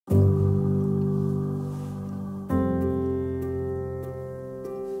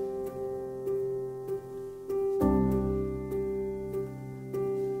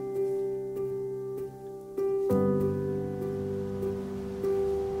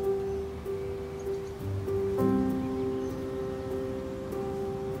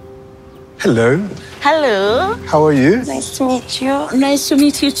Hello. Hello. How are you? Nice to meet you. Nice to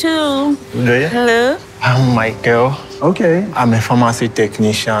meet you too. Hello. I'm Michael. Okay. I'm a pharmacy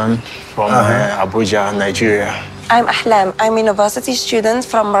technician from Abuja, Nigeria. I'm Ahlam. I'm a university student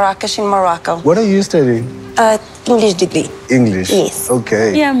from Marrakesh in Morocco. What are you studying? English degree. English? Yes.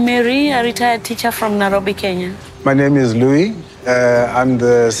 Okay. Yeah, Mary, a retired teacher from Nairobi, Kenya. My name is Louis. I'm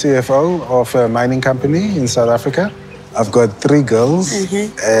the CFO of a mining company in South Africa. I've got 3 girls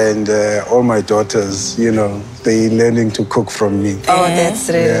and all my daughters, you know, they're learning to cook from me. Oh, that's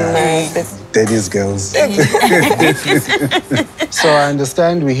really nice. Daddy's girls. So I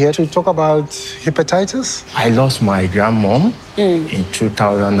understand we're here to talk about hepatitis. I lost my grandmom in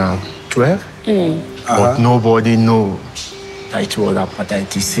 2012, but nobody knew that it was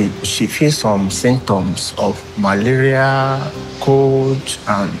hepatitis C. She feels some symptoms of malaria, cold,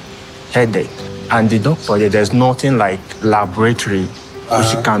 and headache. And the doctor, there's nothing like laboratory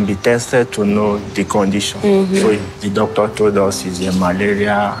which can be tested to know the condition. So the doctor told us it's a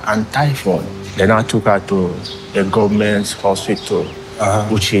malaria and typhoid. Then I took her to the government hospital,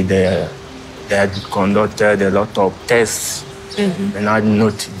 which they had conducted a lot of tests. And I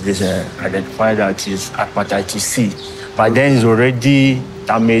noticed this, identified that it's hepatitis C. But then it's already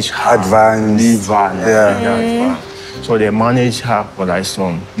damaged her Advanced. liver. So they managed her for like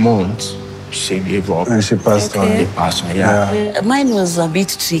some months. She gave up. And she passed on. She passed on, Mine was a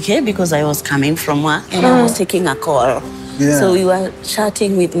bit tricky because I was coming from work and I was taking a call. So we were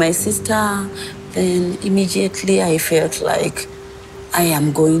chatting with my sister. Then immediately I felt like I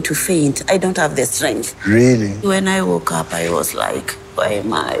am going to faint. I don't have the strength. Really? When I woke up, I was like, why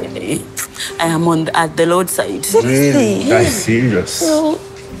am I? I am at the Lord's side. Really? That's serious. So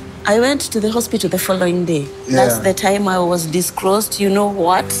I went to the hospital the following day. That's the time I was disclosed. You know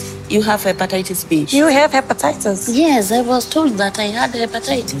what? You have hepatitis B. You have hepatitis? Yes, I was told that I had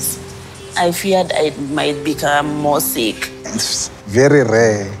hepatitis. I feared I might become more sick. It's very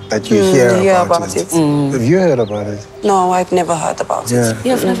rare that you hear about it. Have you heard about it? No, I've never heard about it.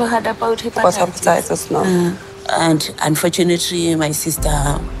 You have never heard about hepatitis? About hepatitis, no. And unfortunately, my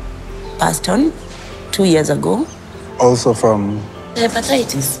sister passed on 2 years ago. Also from?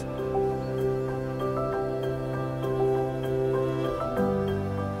 Hepatitis.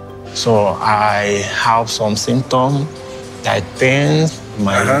 So I have some symptoms like pain in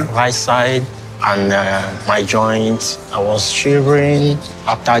my right side and my joints. I was shivering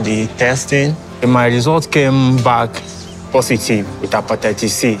after the testing. And my result came back positive with hepatitis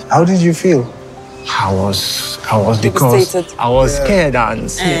C. How did you feel? I was because I was scared and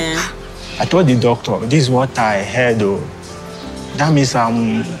I told the doctor, this is what I heard though. That means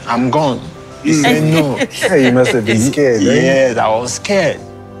I'm gone. He said no. Yeah, you must have been scared. Yes, I was scared.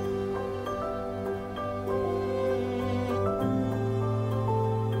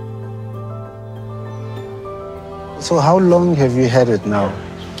 So how long have you had it now?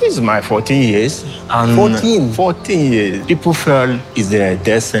 This is my 14 years. And 14? 14 years. People feel it's a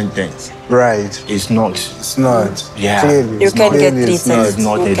death sentence. Right. It's not. It's not. Yeah. Clearly, You can get treated. It's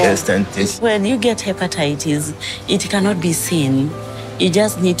not a death sentence. When you get hepatitis, it cannot be seen. You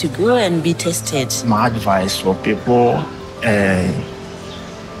just need to go and be tested. My advice for people,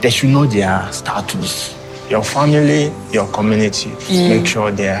 they should know their status. Your family, your community, make sure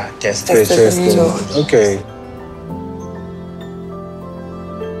they are tested. Okay.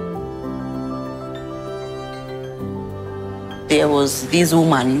 There was this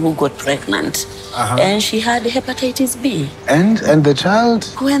woman who got pregnant and she had hepatitis B. And the child?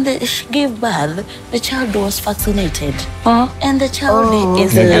 When she gave birth, the child was vaccinated. And the child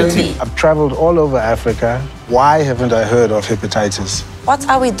is healthy. I've traveled all over Africa. Why haven't I heard of hepatitis? What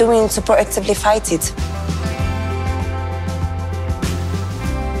are we doing to proactively fight it?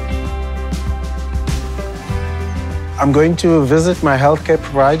 I'm going to visit my healthcare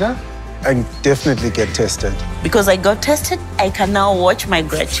provider and definitely get tested. Because I got tested, I can now watch my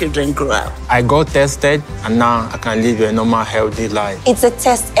grandchildren grow up. I got tested and now I can live a normal, healthy life. It's a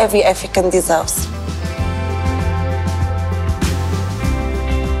test every African deserves.